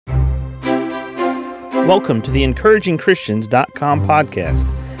Welcome to the EncouragingChristians.com podcast.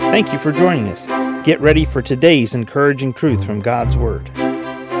 Thank you for joining us. Get ready for today's encouraging truth from God's Word.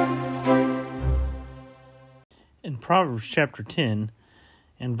 In Proverbs chapter 10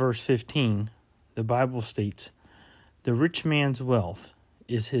 and verse 15, the Bible states, "The rich man's wealth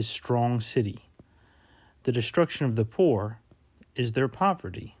is his strong city. The destruction of the poor is their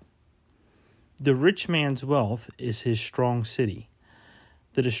poverty." The rich man's wealth is his strong city.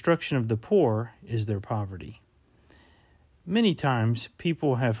 The destruction of the poor is their poverty. Many times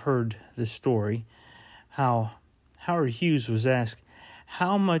people have heard the story how Howard Hughes was asked,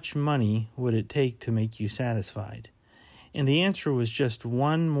 "How much money would it take to make you satisfied?" And the answer was just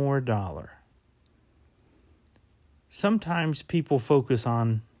 $1 more. Sometimes people focus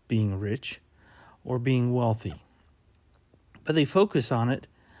on being rich or being wealthy, but they focus on it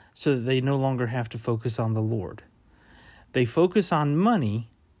so that they no longer have to focus on the Lord. They focus on money,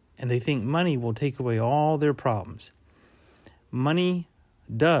 and they think money will take away all their problems. Money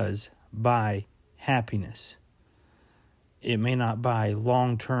does buy happiness. It may not buy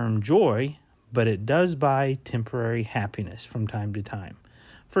long-term joy, but it does buy temporary happiness from time to time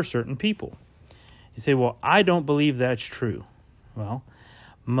for certain people. You say, "Well, I don't believe that's true." Well,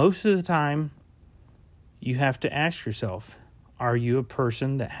 most of the time, you have to ask yourself, are you a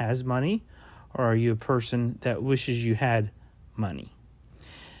person that has money, or are you a person that wishes you had money?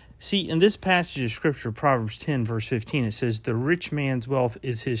 See, in this passage of Scripture, Proverbs 10, verse 15, it says, "The rich man's wealth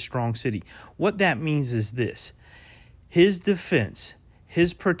is his strong city." What that means is this: his defense,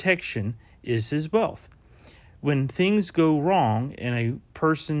 his protection is his wealth. When things go wrong in a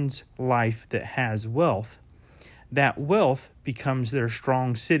person's life that has wealth, that wealth becomes their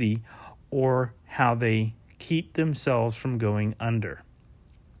strong city, or how they keep themselves from going under.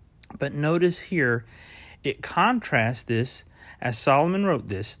 But notice here, it contrasts this, as Solomon wrote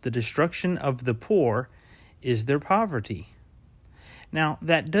this, "The destruction of the poor is their poverty." Now,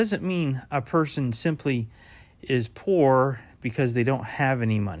 that doesn't mean a person simply is poor because they don't have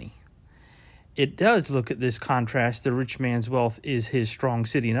any money. It does look at this contrast, the rich man's wealth is his strong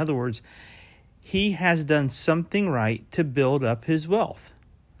city. In other words, he has done something right to build up his wealth.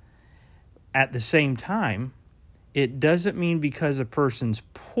 At the same time, it doesn't mean because a person's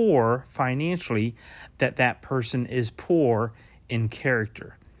poor financially that that person is poor in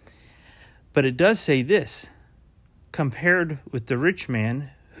character. But it does say this: compared with the rich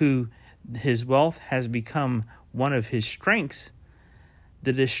man, who his wealth has become one of his strengths,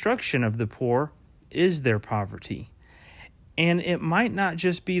 the destruction of the poor is their poverty. And it might not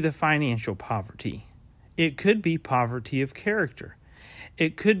just be the financial poverty. It could be poverty of character.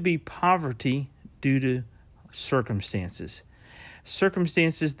 It could be poverty due to circumstances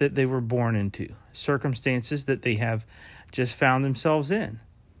that they were born into, circumstances that they have just found themselves in.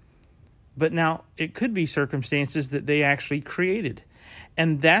 But now it could be circumstances that they actually created.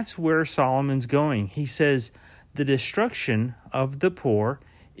 And that's where Solomon's going. He says, the destruction of the poor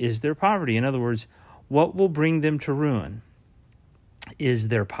is their poverty. In other words, what will bring them to ruin is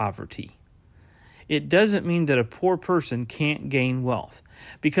their poverty. It doesn't mean that a poor person can't gain wealth,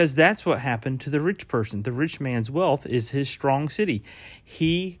 because that's what happened to the rich person. The rich man's wealth is his strong city.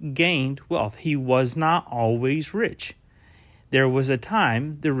 He gained wealth. He was not always rich. There was a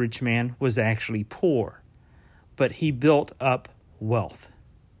time the rich man was actually poor, but he built up wealth.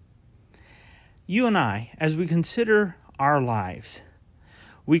 You and I, as we consider our lives,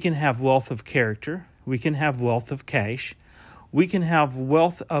 we can have wealth of character, we can have wealth of cash, we can have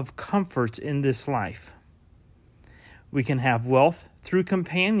wealth of comforts in this life. We can have wealth through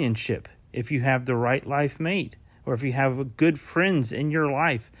companionship if you have the right life mate, or if you have good friends in your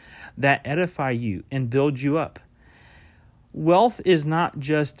life that edify you and build you up. Wealth is not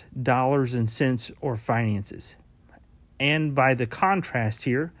just dollars and cents or finances. And by the contrast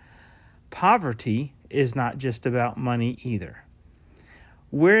here, poverty is not just about money either.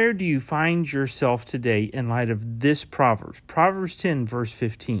 Where do you find yourself today in light of this Proverbs? Proverbs 10, verse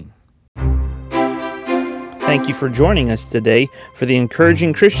 15. Thank you for joining us today for the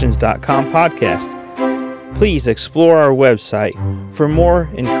EncouragingChristians.com podcast. Please explore our website for more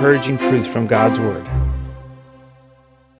encouraging truths from God's Word.